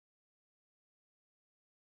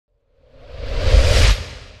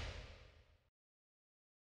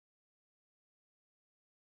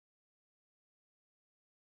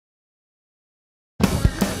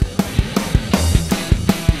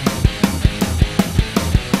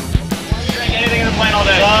all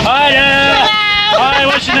day. Hi there. Hello. Hi,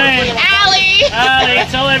 what's your name? Allie. Allie,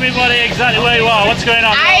 tell everybody exactly where you are. What's going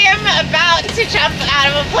on? I am about to jump out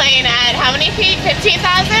of a plane at how many feet? 15,000?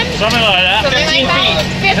 Something like that. Something like that?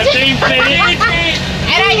 15 feet.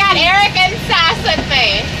 And I got Eric and Sass with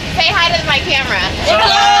me. Say hi to my camera.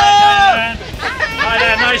 Hello. Hi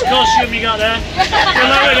there. Nice costume you got there. Good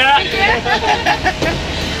luck with that.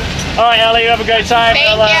 All right, Ellie, you have a great time. Thank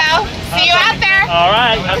you. See you out there. All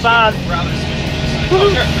right, have fun. Oh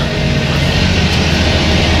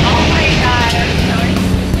my God. I'm so excited.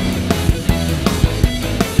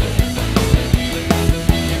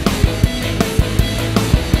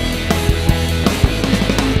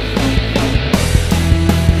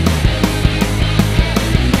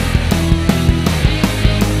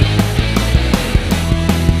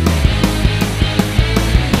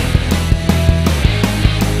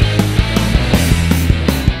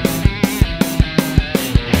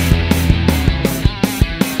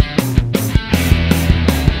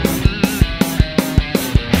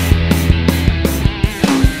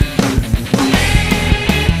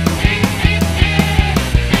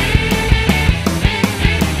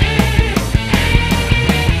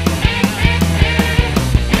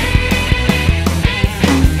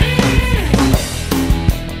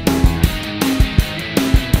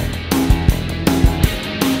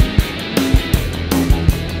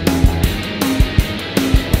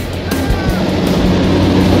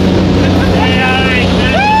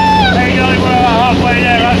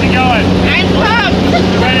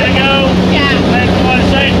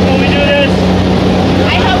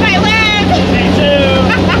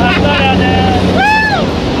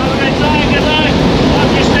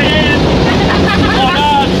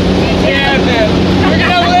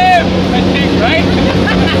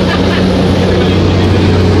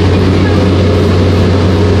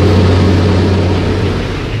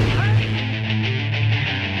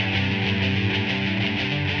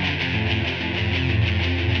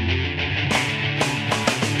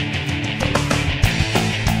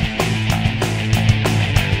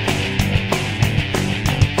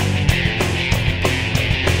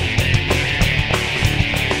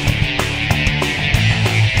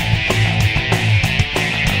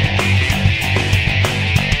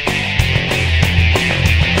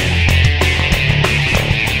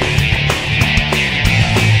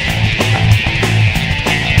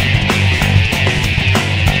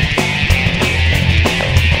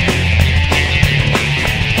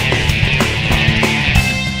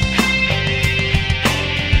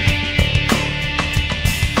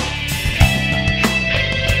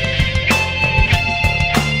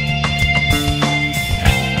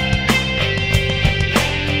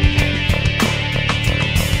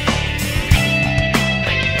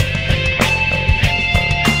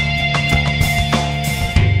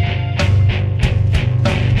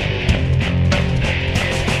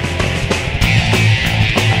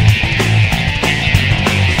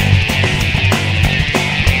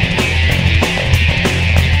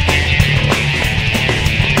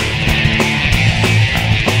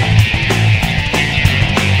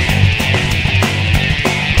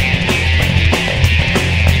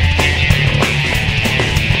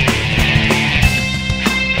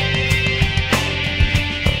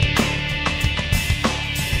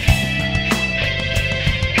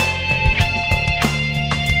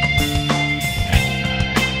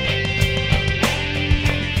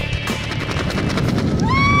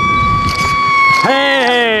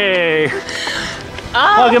 Hey!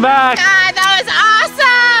 Oh, Welcome back. God, that was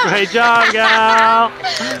awesome. Great job, gal.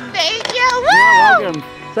 Thank you. Woo! You're welcome.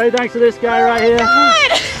 Say thanks to this guy right here.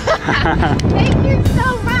 God. Thank you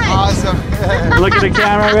so much. Awesome. Look at the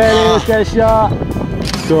camera, ready? Let's get a shot.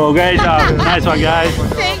 Cool, great job. Nice one, guys.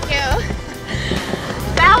 Thank you.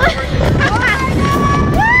 That was...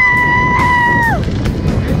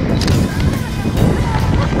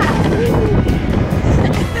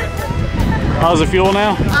 How's the fuel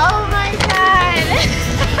now? Oh